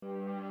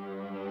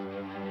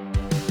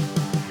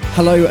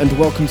Hello and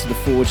welcome to the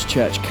Forge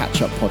Church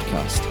Catch-Up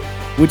Podcast.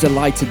 We're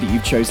delighted that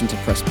you've chosen to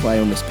press play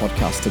on this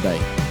podcast today.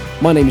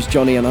 My name is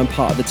Johnny and I'm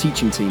part of the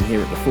teaching team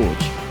here at the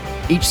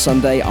Forge. Each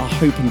Sunday, our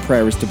hope and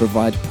prayer is to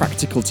provide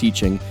practical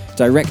teaching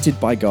directed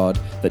by God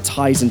that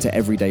ties into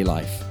everyday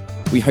life.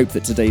 We hope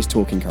that today's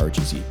talk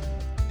encourages you.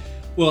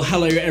 Well,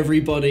 hello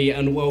everybody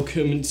and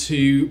welcome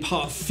to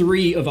part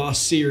 3 of our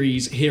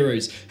series,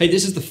 Heroes. Hey,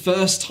 this is the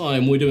first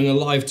time we're doing a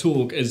live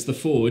talk as The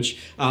Forge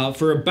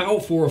for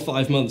about 4 or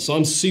 5 months, so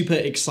I'm super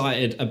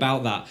excited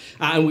about that.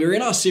 And we're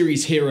in our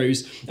series,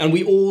 Heroes, and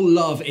we all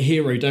love a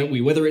hero, don't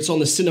we? Whether it's on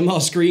the cinema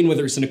screen,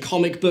 whether it's in a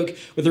comic book,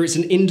 whether it's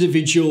an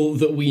individual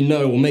that we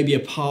know, or maybe a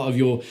part of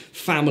your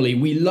family,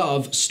 we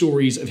love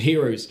stories of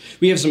heroes.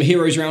 We have some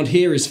heroes around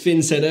here, as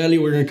Finn said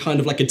earlier. We're in kind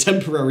of like a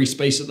temporary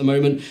space at the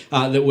moment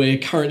that we're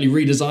currently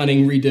redoing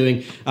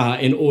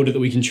in order that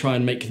we can try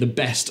and make the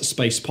best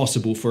space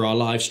possible for our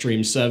live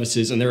stream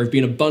services. And there have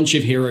been a bunch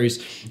of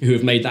heroes who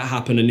have made that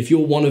happen. And if you're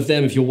one of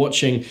them, if you're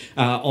watching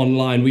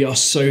online, we are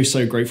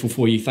so grateful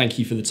for you. Thank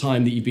you for the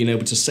time that you've been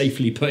able to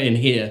safely put in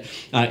here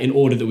in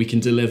order that we can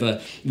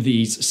deliver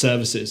these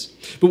services.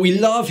 But we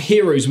love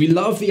heroes. We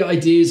love the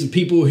ideas of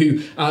people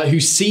who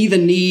see the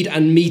need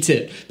and meet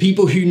it.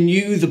 People who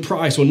knew the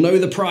price or know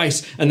the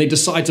price and they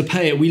decide to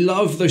pay it. We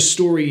love those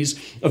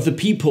stories of the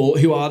people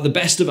who are the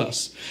best of us.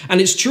 And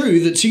it's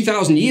true that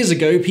 2,000 years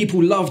ago,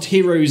 people loved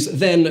heroes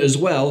then as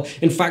well.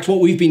 In fact,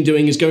 what we've been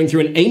doing is going through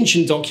an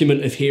ancient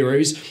document of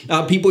heroes,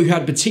 people who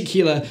had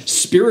particular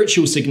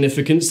spiritual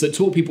significance that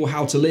taught people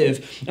how to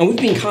live. And we've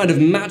been kind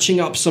of matching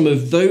up some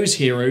of those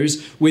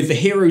heroes with the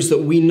heroes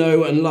that we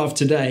know and love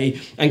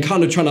today and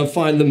kind of trying to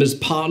find them as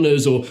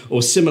partners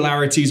or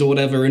similarities or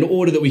whatever in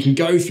order that we can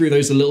go through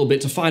those a little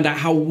bit to find out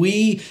how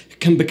we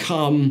can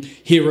become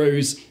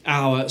heroes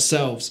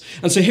ourselves.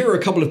 And so here are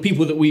a couple of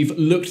people that we've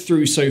looked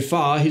through so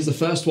far. Here's the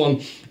first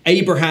one,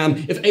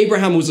 Abraham. If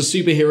Abraham was a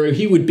superhero,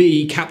 he would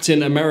be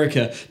Captain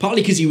America,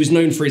 partly because he was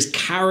known for his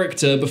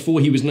character before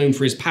he was known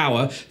for his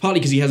power, partly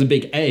because he has a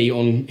big A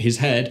on his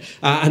head,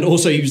 and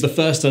also he was the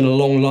first in a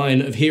long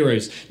line of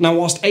heroes. Now,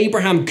 whilst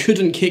Abraham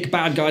couldn't kick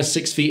bad guys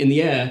 6 feet in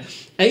the air,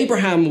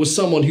 Abraham was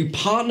someone who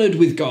partnered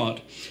with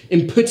God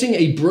in putting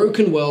a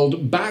broken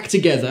world back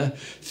together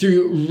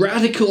through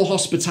radical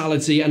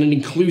hospitality and an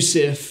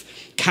inclusive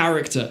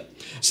character.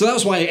 So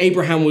that's why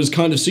Abraham was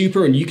kind of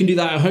super, and you can do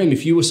that at home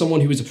if you were someone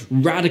who was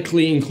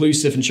radically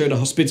inclusive and showed a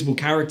hospitable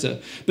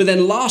character. But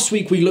then last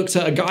week we looked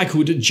at a guy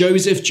called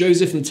Joseph and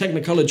the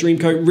Technicolor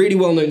Dreamcoat, really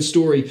well-known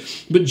story.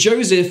 But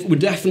Joseph would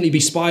definitely be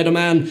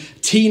Spider-Man,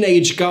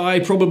 teenage guy,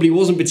 probably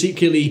wasn't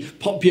particularly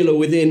popular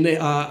within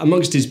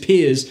amongst his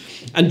peers.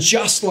 And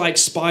just like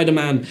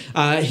Spider-Man,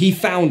 he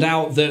found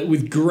out that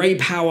with great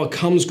power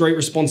comes great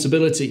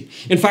responsibility.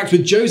 In fact,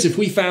 with Joseph,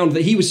 we found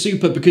that he was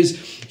super because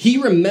he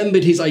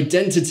remembered his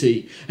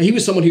identity. And he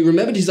was someone who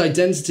remembered his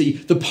identity,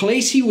 the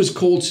place he was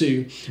called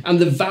to, and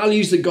the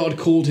values that God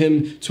called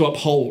him to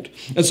uphold.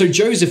 And so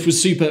Joseph was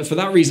super for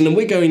that reason. And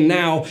we're going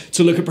now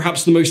to look at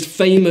perhaps the most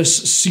famous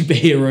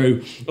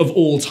superhero of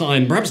all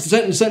time, perhaps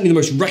certainly the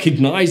most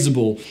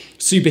recognizable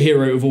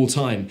superhero of all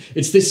time.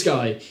 It's this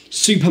guy,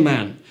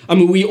 Superman. I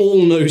mean, we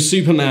all know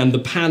Superman, the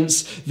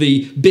pants,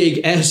 the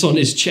big S on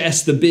his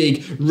chest, the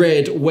big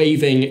red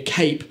waving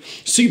cape.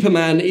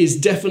 Superman is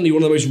definitely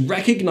one of the most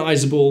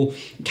recognizable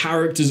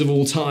characters of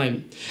all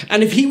time.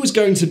 And if he was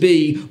going to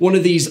be one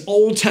of these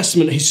Old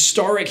Testament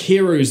historic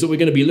heroes that we're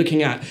going to be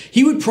looking at,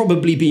 he would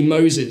probably be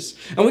Moses.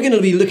 And we're going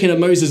to be looking at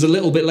Moses a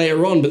little bit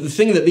later on, but the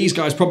thing that these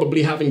guys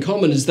probably have in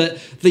common is that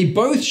they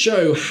both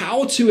show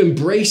how to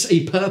embrace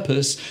a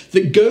purpose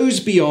that goes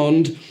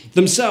beyond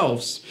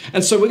themselves.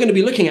 And so we're going to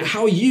be looking at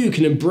how you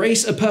can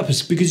embrace a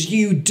purpose because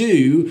you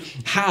do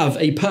have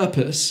a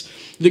purpose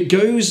that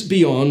goes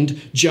beyond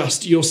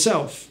just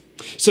yourself.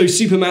 So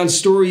Superman's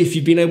story, if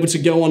you've been able to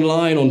go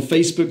online on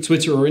Facebook,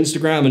 Twitter, or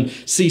Instagram and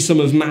see some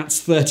of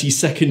Matt's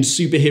 30-second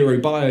superhero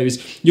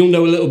bios, you'll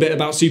know a little bit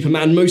about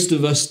Superman. Most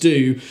of us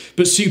do.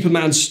 But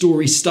Superman's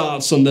story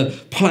starts on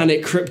the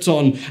planet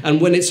Krypton,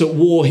 and when it's at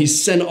war,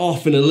 he's sent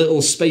off in a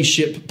little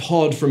spaceship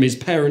pod from his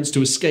parents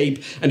to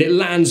escape, and it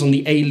lands on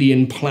the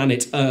alien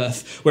planet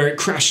Earth, where it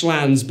crash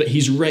lands, but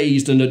he's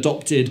raised and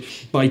adopted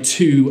by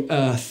two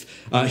Earth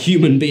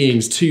human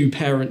beings, two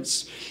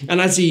parents.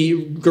 And as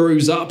he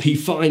grows up, he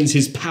finds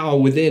his power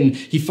within.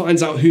 He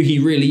finds out who he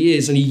really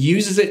is, and he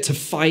uses it to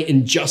fight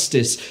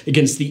injustice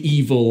against the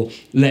evil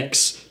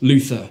Lex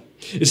Luthor.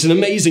 It's an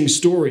amazing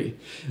story.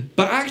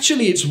 But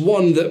actually, it's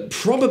one that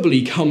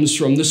probably comes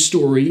from the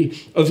story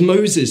of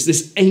Moses,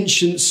 this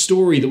ancient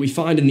story that we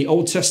find in the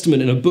Old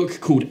Testament in a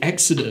book called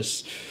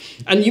Exodus.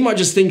 And you might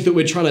just think that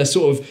we're trying to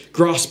sort of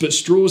grasp at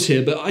straws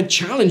here, but I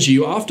challenge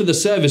you, after the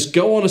service,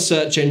 go on a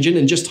search engine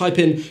and just type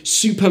in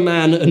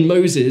Superman and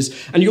Moses,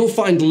 and you'll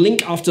find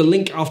link after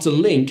link after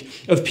link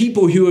of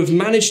people who have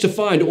managed to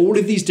find all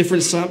of these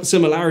different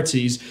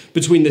similarities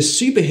between this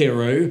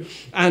superhero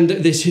and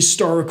this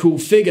historical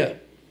figure.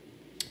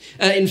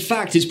 In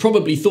fact, it's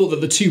probably thought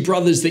that the two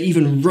brothers that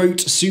even wrote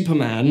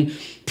Superman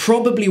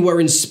probably were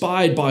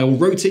inspired by or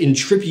wrote it in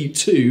tribute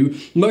to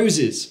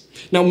Moses.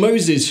 Now,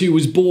 Moses, who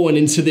was born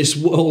into this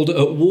world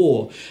at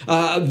war,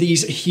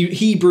 these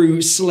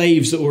Hebrew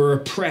slaves that were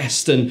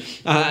oppressed and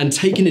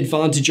taken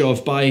advantage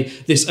of by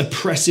this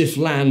oppressive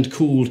land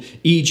called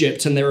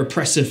Egypt and their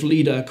oppressive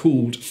leader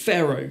called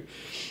Pharaoh.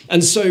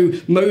 And so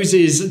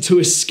Moses, to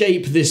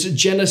escape this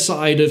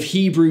genocide of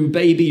Hebrew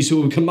babies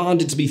who were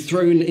commanded to be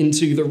thrown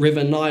into the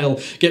River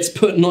Nile, gets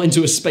put not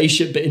into a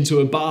spaceship but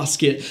into a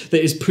basket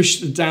that is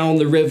pushed down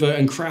the river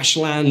and crash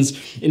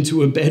lands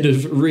into a bed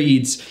of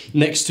reeds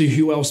next to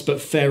who else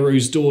but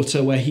Pharaoh's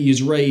daughter, where he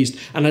is raised.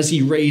 And as he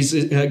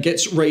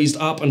gets raised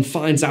up and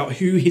finds out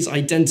who his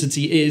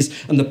identity is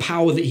and the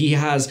power that he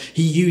has,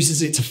 he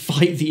uses it to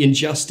fight the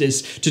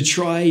injustice, to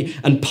try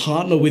and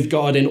partner with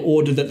God in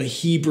order that the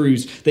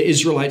Hebrews, the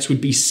Israelites, would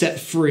be set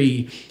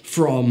free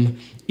from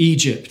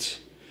Egypt.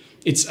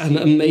 It's an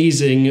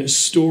amazing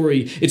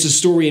story. It's a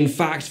story, in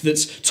fact,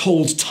 that's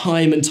told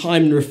time and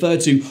time and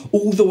referred to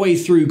all the way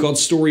through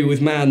God's story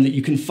with man that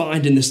you can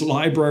find in this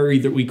library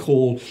that we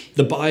call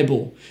the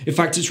Bible. In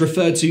fact, it's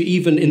referred to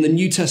even in the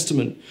New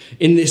Testament,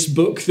 in this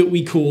book that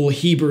we call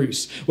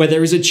Hebrews, where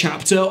there is a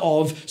chapter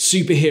of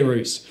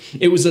superheroes.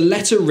 It was a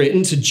letter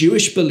written to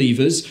Jewish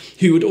believers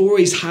who had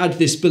always had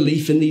this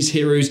belief in these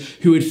heroes,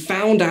 who had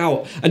found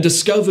out and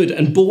discovered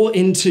and bought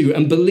into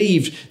and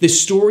believed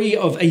this story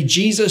of a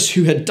Jesus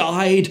who had died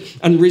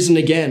and risen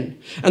again.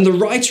 And the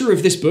writer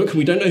of this book, and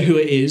we don't know who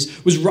it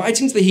is, was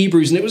writing to the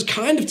Hebrews, and it was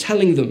kind of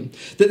telling them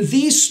that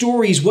these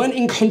stories weren't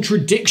in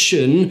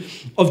contradiction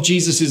of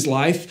Jesus's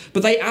life,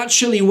 but they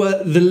actually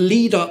were the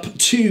lead up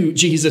to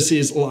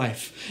Jesus's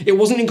life. It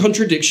wasn't in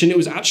contradiction, it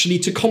was actually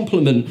to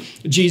complement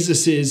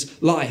Jesus's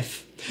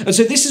life. And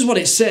so this is what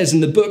it says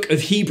in the book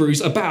of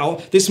Hebrews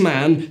about this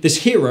man,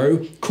 this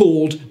hero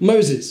called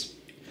Moses.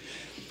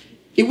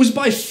 It was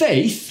by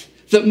faith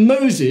that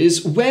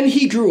Moses, when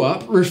he grew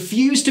up,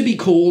 refused to be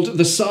called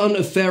the son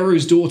of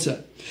Pharaoh's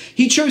daughter.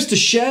 He chose to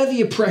share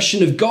the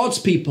oppression of God's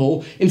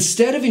people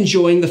instead of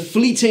enjoying the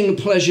fleeting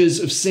pleasures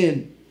of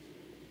sin.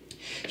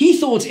 He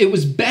thought it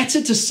was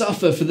better to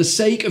suffer for the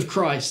sake of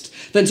Christ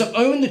than to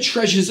own the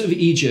treasures of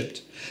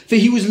Egypt, for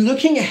he was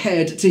looking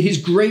ahead to his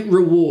great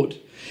reward.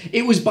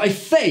 It was by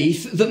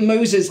faith that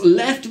Moses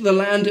left the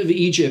land of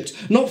Egypt,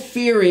 not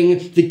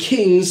fearing the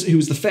kings, who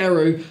was the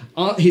Pharaoh,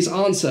 his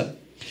answer.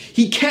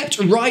 He kept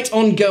right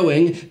on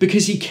going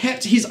because he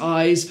kept his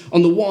eyes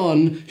on the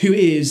one who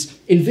is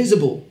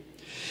invisible.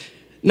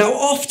 Now,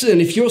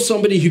 often, if you're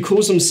somebody who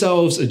calls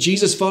themselves a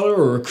Jesus follower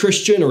or a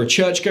Christian or a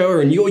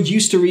churchgoer and you're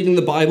used to reading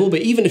the Bible,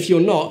 but even if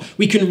you're not,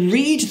 we can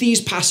read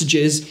these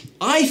passages,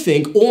 I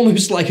think,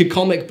 almost like a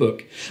comic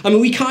book. I mean,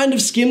 we kind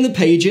of skim the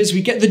pages,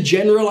 we get the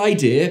general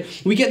idea,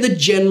 we get the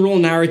general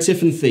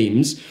narrative and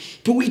themes,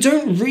 but we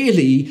don't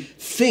really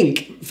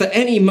think for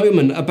any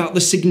moment about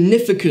the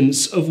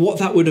significance of what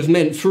that would have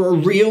meant for a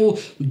real,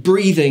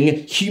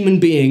 breathing human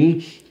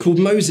being called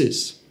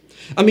Moses.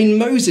 I mean,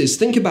 Moses,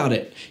 think about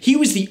it. He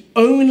was the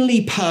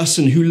only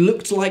person who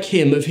looked like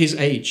him of his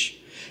age.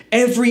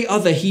 Every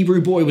other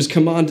Hebrew boy was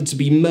commanded to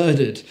be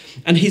murdered,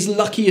 and his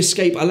lucky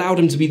escape allowed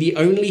him to be the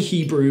only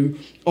Hebrew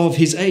of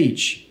his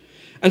age.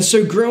 And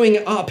so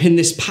growing up in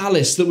this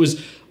palace that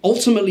was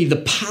ultimately the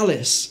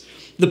palace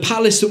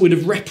that would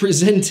have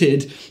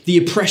represented the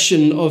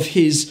oppression of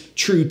his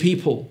true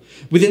people,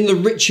 within the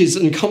riches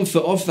and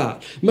comfort of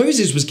that,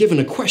 Moses was given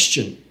a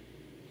question.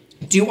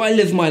 Do I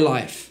live my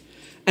life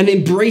and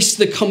embrace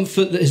the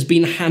comfort that has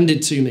been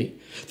handed to me,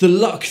 the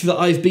luck that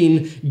I've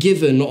been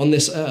given on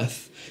this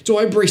earth? Do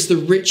I embrace the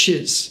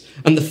riches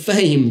and the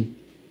fame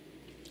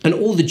and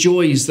all the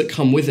joys that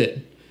come with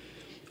it?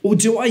 Or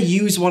do I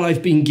use what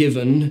I've been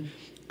given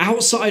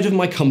outside of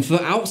my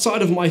comfort,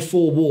 outside of my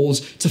four walls,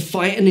 to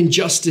fight an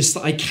injustice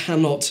that I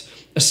cannot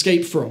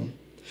escape from?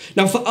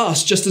 Now, for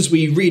us, just as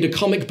we read a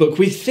comic book,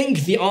 we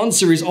think the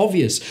answer is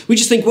obvious. We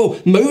just think, well,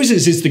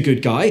 Moses is the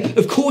good guy.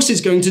 Of course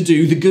he's going to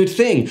do the good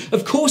thing.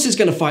 Of course he's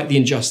going to fight the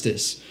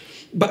injustice.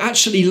 But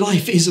actually,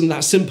 life isn't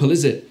that simple,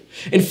 is it?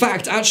 In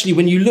fact, actually,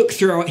 when you look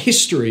throughout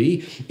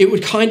history, it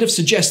would kind of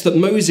suggest that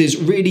Moses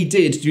really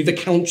did do the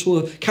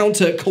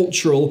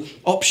counter-cultural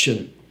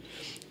option.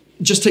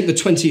 Just take the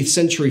 20th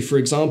century, for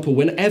example.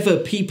 Whenever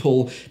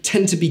people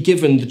tend to be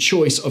given the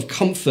choice of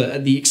comfort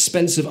at the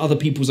expense of other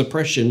people's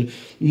oppression,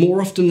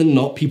 more often than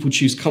not, people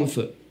choose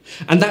comfort.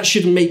 And that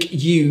should make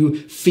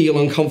you feel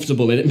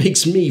uncomfortable, and it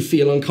makes me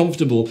feel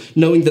uncomfortable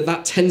knowing that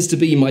that tends to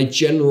be my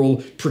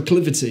general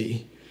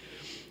proclivity.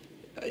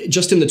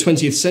 Just in the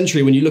 20th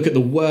century, when you look at the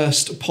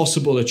worst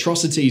possible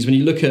atrocities, when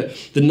you look at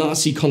the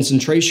Nazi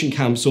concentration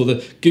camps or the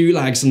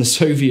gulags in the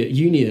Soviet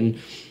Union,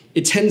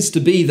 it tends to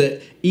be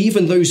that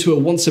even those who are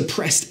once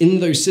oppressed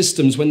in those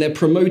systems, when they're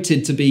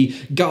promoted to be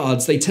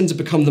guards, they tend to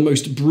become the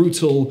most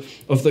brutal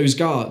of those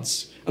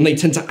guards, and they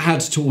tend to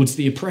add towards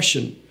the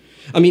oppression.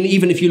 I mean,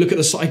 even if you look at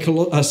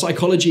the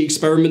psychology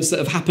experiments that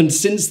have happened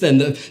since then,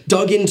 that have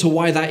dug into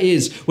why that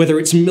is, whether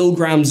it's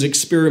Milgram's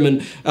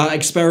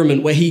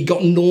experiment where he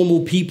got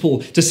normal people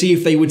to see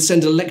if they would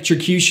send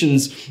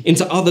electrocutions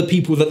into other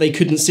people that they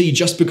couldn't see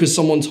just because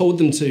someone told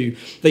them to.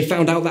 They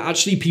found out that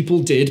actually people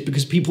did,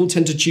 because people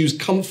tend to choose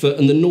comfort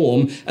and the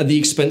norm at the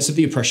expense of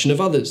the oppression of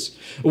others.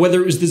 Or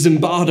whether it was the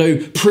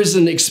Zimbardo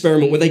prison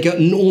experiment where they got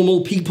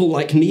normal people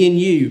like me and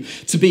you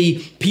to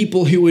be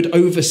people who would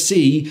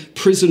oversee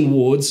prison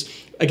wards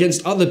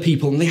against other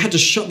people, and they had to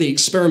shut the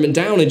experiment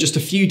down in just a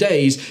few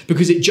days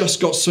because it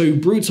just got so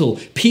brutal.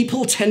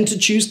 People tend to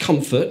choose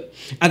comfort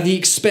at the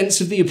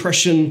expense of the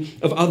oppression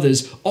of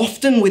others,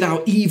 often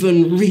without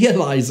even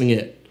realizing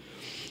it.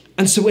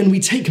 And so when we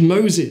take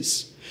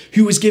Moses,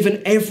 who was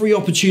given every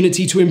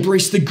opportunity to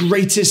embrace the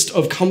greatest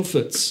of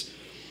comforts,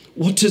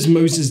 what does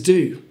Moses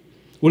do?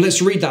 Well,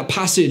 let's read that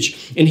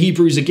passage in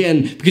Hebrews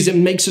again, because it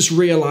makes us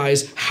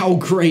realize how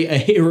great a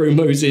hero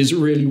Moses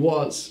really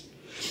was.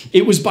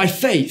 It was by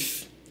faith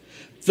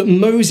that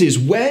Moses,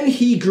 when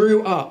he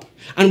grew up,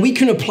 and we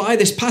can apply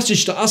this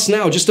passage to us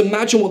now, just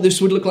imagine what this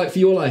would look like for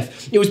your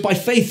life. It was by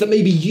faith that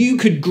maybe you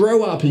could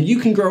grow up, and you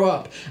can grow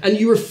up, and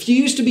you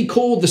refuse to be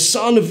called the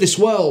son of this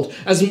world,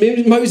 as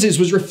Moses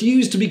was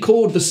refused to be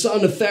called the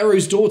son of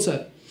Pharaoh's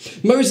daughter.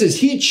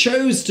 Moses, he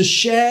chose to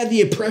share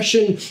the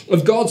oppression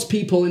of God's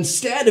people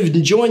instead of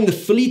enjoying the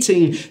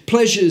fleeting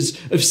pleasures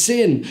of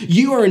sin.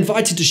 You are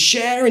invited to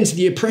share into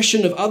the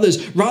oppression of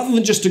others rather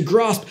than just to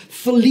grasp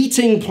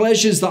fleeting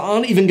pleasures that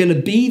aren't even going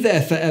to be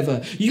there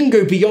forever. You can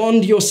go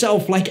beyond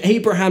yourself like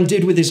Abraham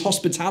did with his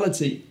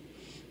hospitality.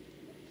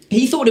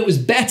 He thought it was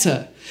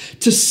better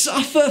to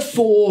suffer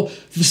for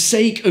the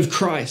sake of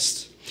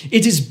Christ.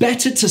 It is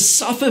better to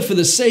suffer for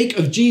the sake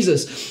of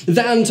Jesus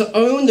than to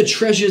own the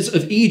treasures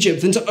of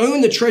Egypt, than to own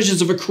the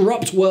treasures of a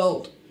corrupt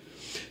world.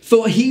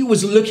 For he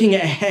was looking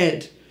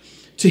ahead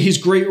to his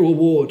great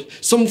reward,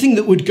 something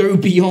that would go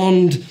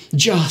beyond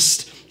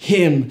just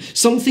him,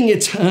 something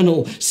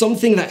eternal,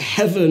 something that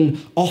heaven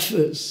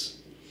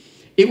offers.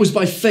 It was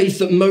by faith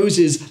that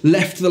Moses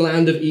left the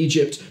land of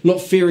Egypt,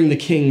 not fearing the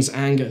king's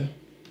anger.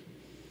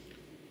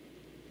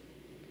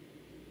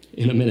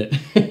 In a minute.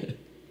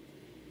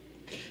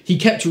 He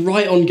kept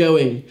right on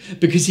going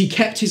because he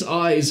kept his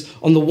eyes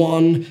on the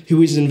one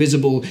who is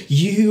invisible.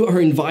 You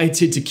are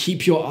invited to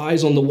keep your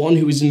eyes on the one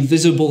who is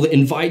invisible, that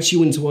invites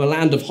you into a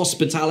land of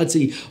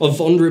hospitality, of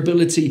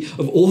vulnerability,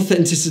 of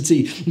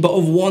authenticity, but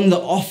of one that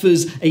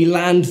offers a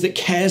land that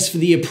cares for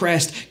the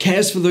oppressed,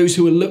 cares for those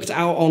who are looked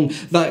out on,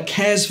 that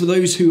cares for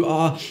those who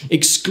are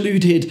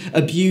excluded,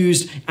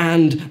 abused,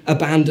 and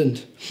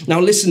abandoned. Now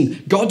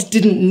listen, God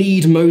didn't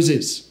need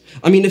Moses.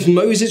 I mean, if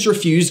Moses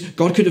refused,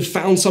 God could have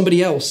found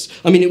somebody else.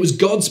 I mean, it was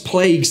God's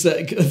plagues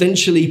that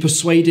eventually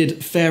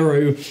persuaded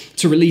Pharaoh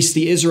to release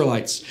the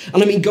Israelites.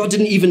 And I mean, God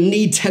didn't even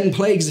need 10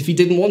 plagues if he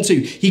didn't want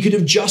to. He could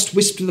have just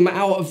whisked them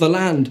out of the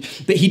land.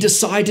 But he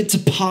decided to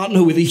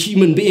partner with a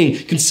human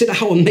being. Consider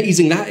how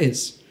amazing that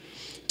is.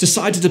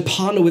 Decided to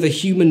partner with a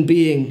human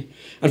being.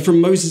 And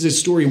from Moses'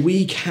 story,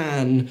 we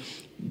can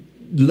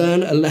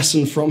learn a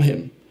lesson from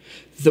him.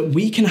 That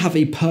we can have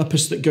a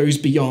purpose that goes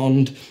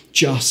beyond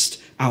just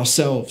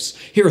ourselves.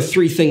 Here are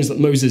 3 things that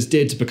Moses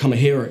did to become a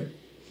hero.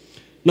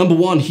 Number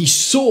 1, he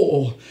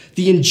saw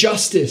the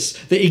injustice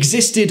that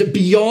existed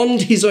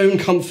beyond his own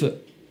comfort.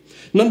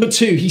 Number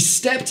 2, he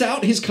stepped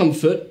out of his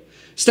comfort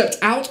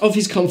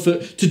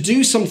to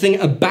do something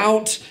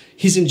about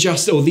his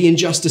injustice or the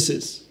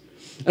injustices.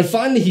 And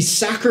finally, he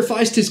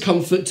sacrificed his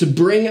comfort to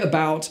bring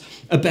about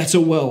a better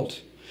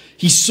world.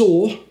 He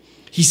saw,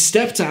 he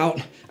stepped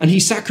out, and he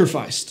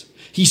sacrificed.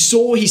 He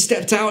saw, he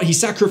stepped out, he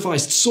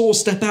sacrificed, saw,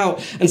 step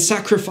out, and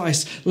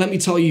sacrifice. Let me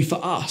tell you, for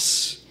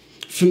us,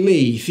 for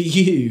me, for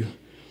you,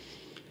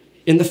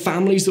 in the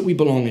families that we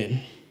belong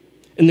in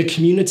the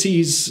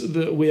communities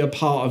that we are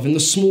part of, in the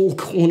small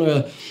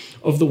corner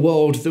of the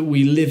world that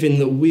we live in,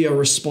 that we are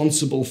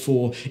responsible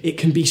for, it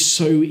can be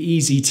so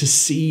easy to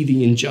see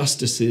the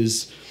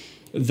injustices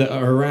that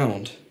are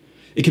around.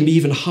 It can be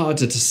even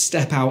harder to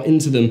step out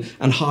into them,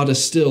 and harder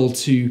still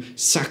to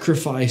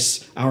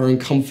sacrifice our own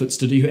comforts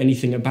to do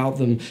anything about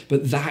them.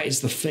 But that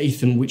is the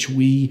faith in which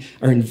we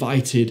are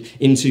invited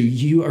into.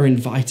 You are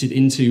invited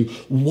into.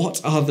 What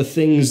are the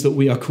things that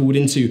we are called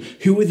into?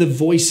 Who are the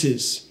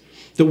voices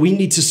that we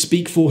need to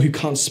speak for who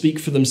can't speak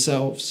for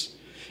themselves?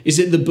 Is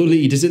it the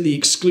bullied? Is it the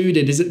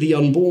excluded? Is it the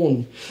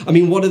unborn? I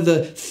mean, what are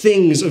the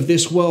things of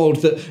this world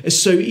that is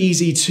so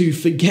easy to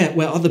forget,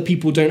 where other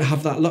people don't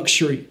have that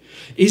luxury?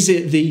 Is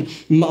it the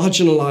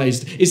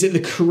marginalized? Is it the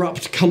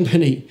corrupt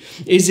company?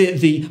 Is it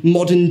the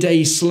modern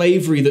day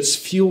slavery that's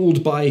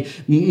fueled by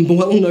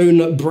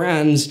well-known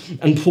brands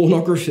and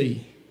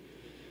pornography?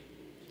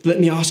 Let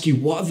me ask you,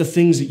 what are the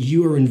things that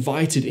you are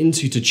invited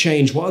into to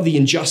change? What are the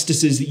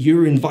injustices that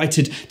you're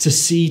invited to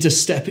see, to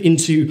step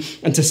into,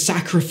 and to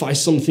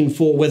sacrifice something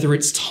for, whether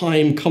it's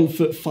time,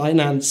 comfort,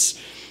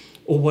 finance,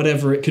 or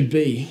whatever it could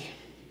be?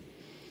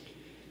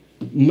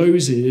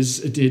 Moses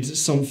did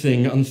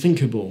something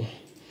unthinkable.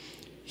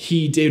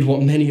 He did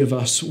what many of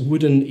us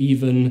wouldn't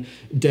even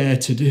dare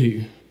to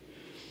do.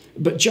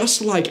 But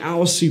just like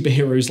our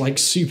superheroes, like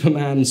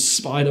Superman,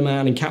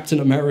 Spider-Man, and Captain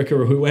America,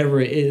 or whoever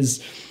it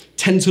is,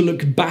 tend to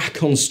look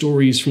back on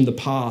stories from the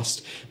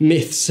past,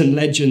 myths and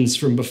legends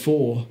from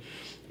before,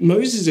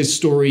 Moses'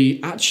 story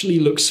actually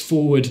looks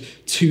forward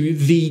to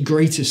the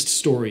greatest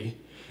story.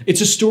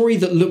 It's a story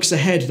that looks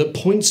ahead, that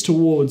points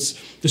towards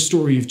the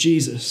story of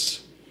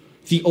Jesus,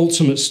 the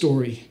ultimate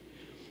story.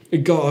 A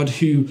God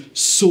who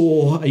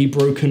saw a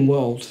broken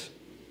world,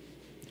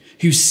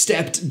 who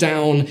stepped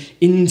down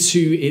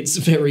into its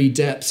very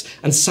depths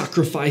and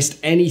sacrificed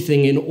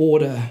anything in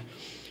order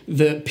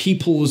that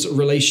people's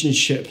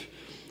relationship,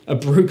 a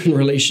broken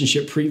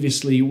relationship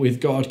previously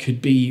with God,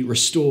 could be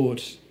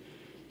restored,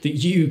 that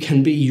you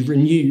can be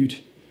renewed.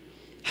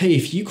 Hey,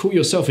 if you call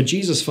yourself a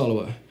Jesus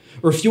follower,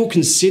 or if you're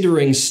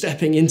considering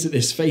stepping into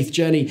this faith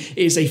journey, it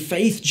is a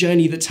faith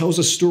journey that tells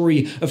a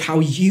story of how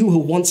you were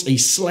once a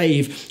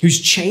slave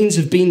whose chains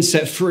have been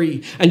set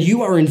free, and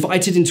you are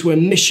invited into a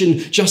mission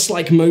just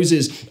like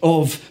Moses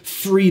of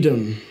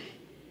freedom.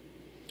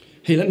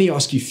 Hey, let me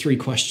ask you 3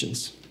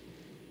 questions.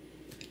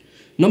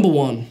 Number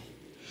 1,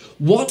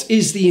 what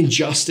is the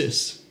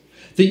injustice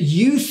that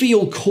you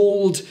feel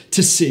called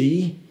to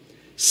see,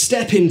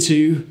 step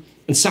into,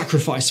 and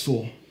sacrifice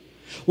for?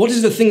 What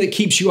is the thing that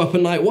keeps you up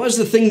at night? What is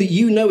the thing that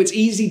you know it's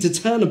easy to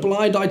turn a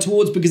blind eye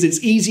towards because it's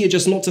easier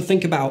just not to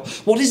think about?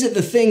 What are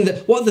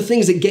the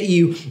things that get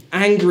you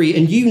angry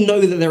and you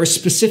know that there are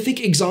specific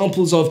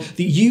examples of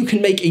that you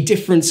can make a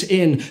difference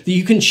in, that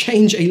you can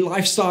change a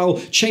lifestyle,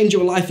 change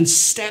your life and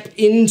step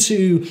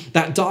into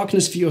that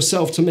darkness for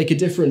yourself to make a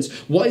difference?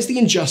 What is the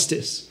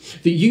injustice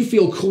that you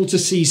feel called to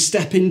see,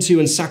 step into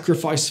and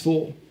sacrifice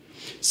for?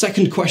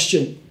 Second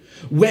question,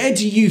 where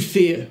do you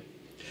fear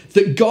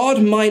that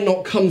God might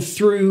not come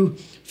through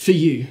for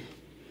you?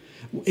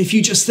 If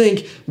you just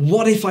think,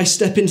 what if I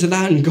step into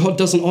that and God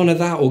doesn't honor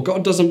that, or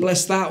God doesn't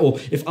bless that, or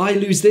if I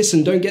lose this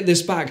and don't get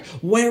this back,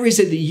 where is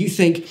it that you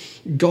think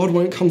God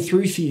won't come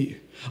through for you?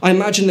 I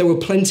imagine there were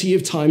plenty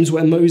of times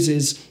where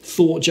Moses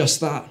thought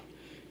just that.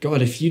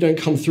 God, if you don't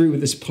come through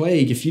with this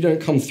plague, if you don't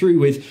come through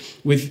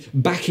with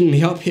backing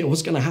me up here,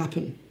 what's going to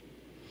happen?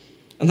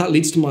 And that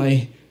leads to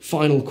my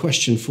final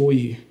question for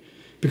you.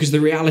 Because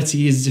the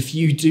reality is, if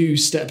you do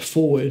step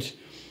forward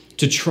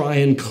to try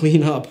and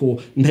clean up or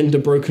mend a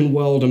broken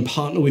world and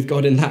partner with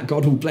God in that,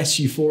 God will bless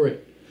you for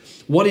it.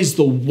 What is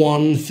the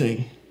one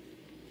thing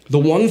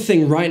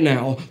right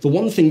now, the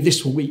one thing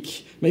this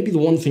week, maybe the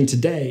one thing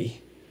today,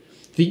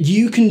 that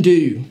you can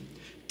do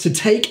to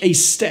take a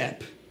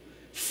step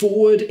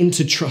forward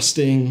into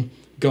trusting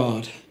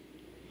God?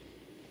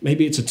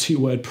 Maybe it's a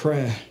 2-word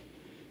prayer.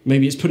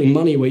 Maybe it's putting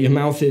money where your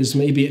mouth is.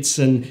 Maybe it's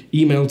an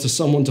email to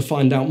someone to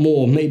find out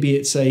more. Maybe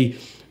it's a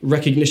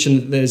recognition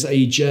that there's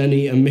a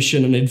journey, a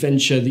mission, an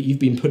adventure that you've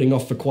been putting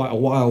off for quite a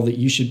while that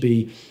you should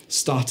be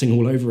starting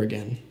all over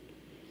again.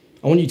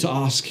 I want you to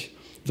ask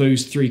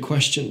those 3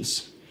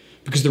 questions,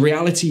 because the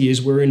reality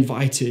is we're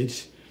invited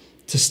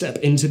to step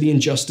into the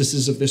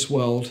injustices of this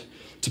world,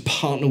 to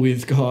partner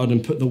with God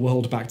and put the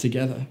world back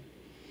together.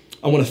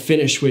 I want to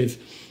finish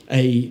with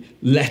a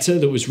letter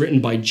that was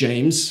written by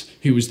James,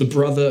 who was the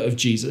brother of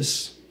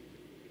Jesus.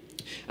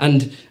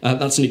 And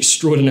that's an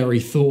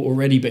extraordinary thought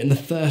already, but in the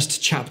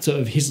first chapter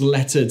of his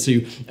letter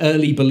to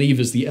early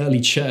believers, the early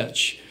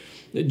church,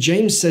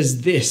 James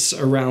says this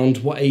around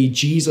what a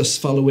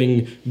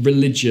Jesus-following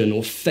religion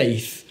or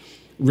faith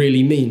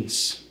really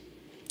means.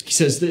 He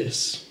says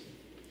this: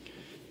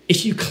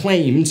 if you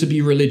claim to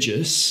be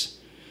religious,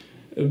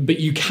 but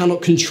you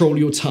cannot control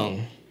your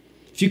tongue,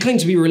 if you claim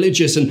to be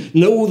religious and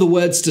know all the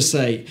words to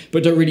say,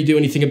 but don't really do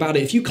anything about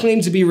it, if you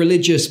claim to be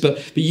religious,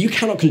 but you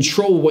cannot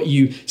control what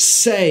you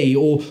say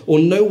or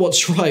know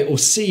what's right or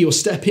see or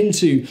step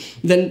into,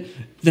 then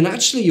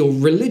actually your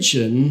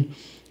religion,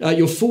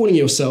 you're fooling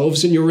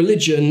yourselves and your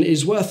religion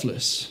is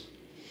worthless.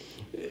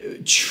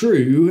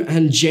 True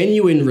and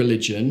genuine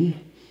religion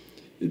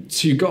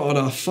to God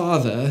our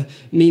Father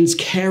means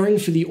caring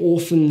for the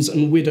orphans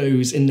and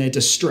widows in their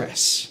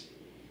distress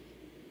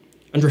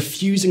and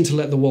refusing to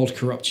let the world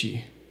corrupt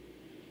you.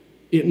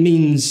 It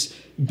means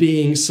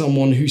being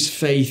someone whose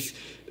faith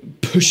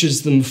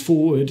pushes them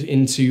forward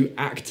into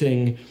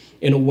acting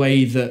in a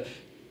way that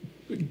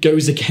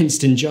goes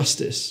against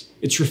injustice.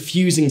 It's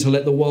refusing to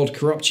let the world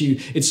corrupt you.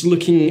 It's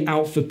looking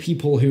out for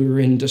people who are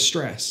in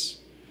distress.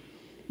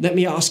 Let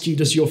me ask you,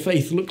 does your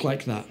faith look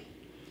like that?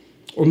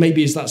 Or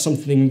maybe is that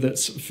something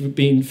that's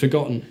been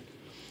forgotten?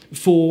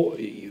 For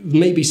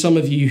maybe some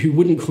of you who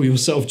wouldn't call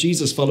yourself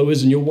Jesus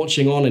followers and you're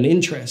watching on in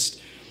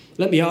interest,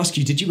 let me ask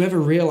you, did you ever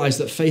realize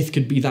that faith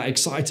could be that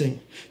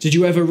exciting? Did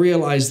you ever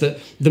realize that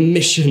the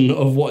mission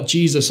of what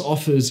Jesus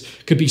offers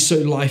could be so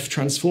life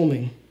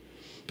transforming?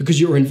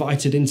 Because you're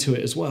invited into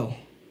it as well.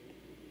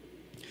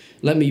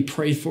 Let me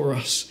pray for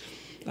us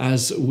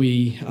as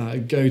we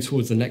go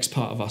towards the next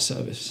part of our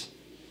service,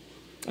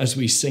 as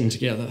we sing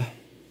together.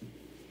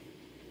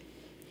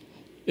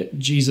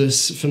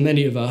 Jesus, for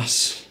many of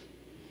us,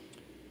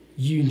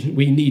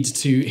 we need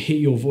to hear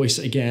your voice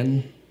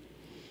again,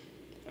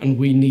 and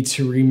we need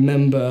to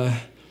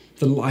remember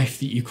the life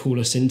that you call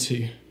us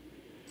into.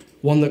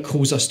 one that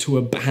calls us to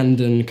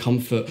abandon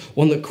comfort,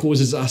 one that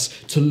causes us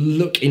to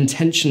look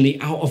intentionally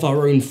out of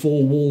our own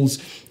four walls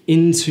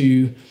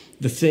into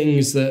the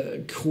things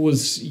that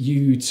cause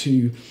you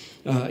to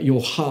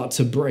your heart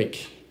to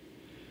break.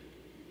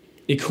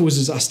 It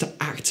causes us to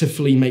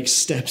actively make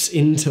steps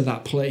into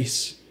that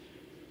place,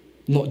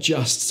 not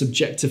just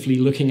subjectively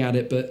looking at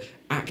it, but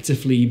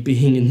actively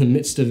being in the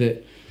midst of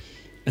it,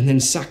 and then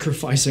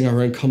sacrificing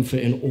our own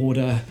comfort in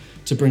order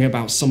to bring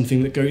about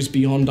something that goes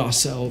beyond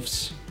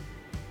ourselves.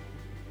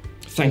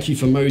 Thank you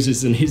for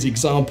Moses and his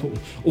example,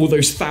 all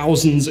those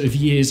thousands of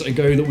years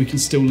ago that we can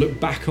still look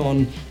back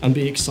on and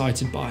be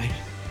excited by.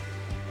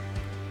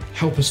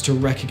 Help us to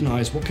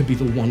recognize what could be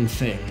the one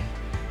thing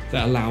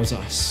that allows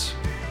us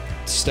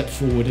to step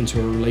forward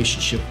into a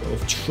relationship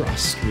of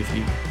trust with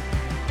you.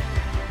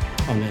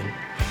 Amen.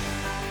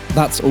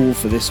 That's all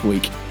for this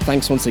week.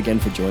 Thanks once again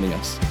for joining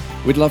us.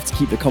 We'd love to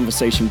keep the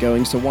conversation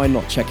going, so why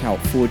not check out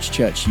Forge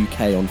Church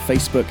UK on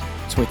Facebook,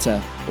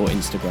 Twitter, or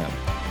Instagram.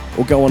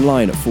 Or go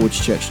online at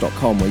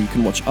forgechurch.com where you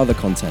can watch other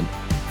content,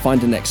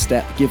 find a next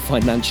step, give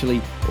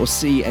financially, or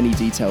see any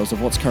details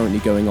of what's currently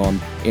going on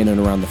in and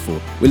around the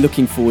Forge. We're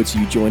looking forward to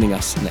you joining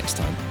us next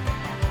time.